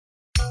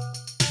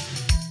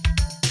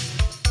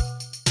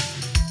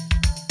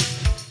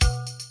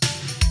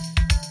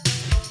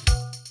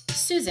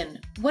Susan,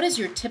 what does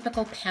your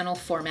typical panel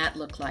format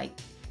look like?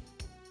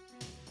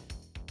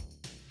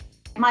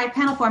 My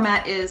panel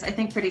format is, I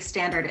think, pretty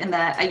standard in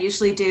that I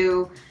usually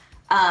do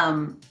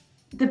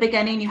the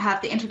beginning. You have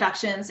the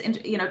introductions,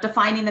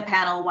 defining the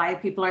panel, why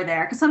people are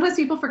there, because sometimes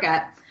people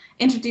forget.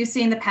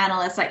 Introducing the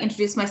panelists, I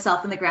introduce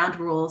myself and the ground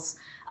rules,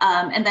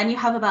 and then you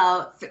have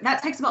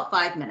that takes about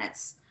 5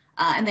 minutes,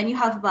 and then you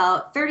have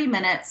about 30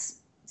 minutes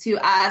to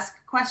ask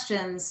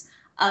questions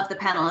of the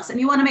panelists, and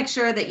you want to make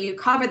sure that you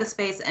cover the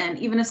space, and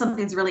even if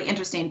something's really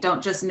interesting,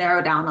 don't just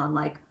narrow down on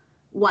like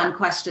one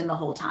question the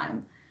whole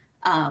time.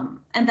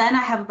 And then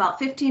I have about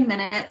 15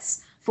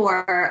 minutes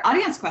for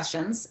audience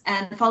questions,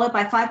 and followed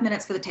by 5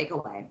 minutes for the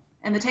takeaway.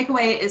 And the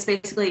takeaway is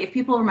basically, if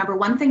people remember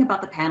one thing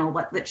about the panel,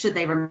 what should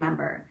they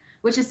remember?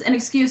 Which is an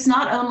excuse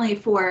not only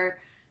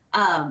for,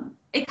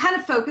 it kind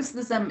of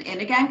focuses them in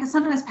again, because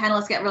sometimes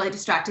panelists get really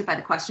distracted by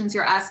the questions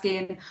you're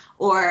asking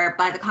or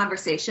by the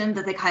conversation,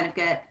 that they kind of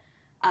get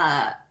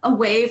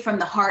away from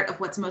the heart of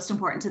what's most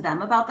important to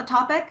them about the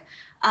topic.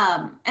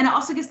 And it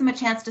also gives them a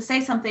chance to say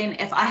something.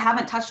 If I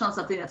haven't touched on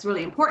something that's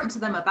really important to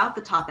them about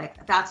the topic,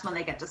 that's when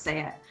they get to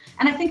say it.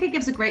 And I think it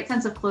gives a great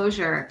sense of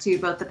closure to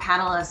both the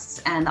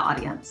panelists and the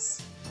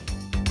audience.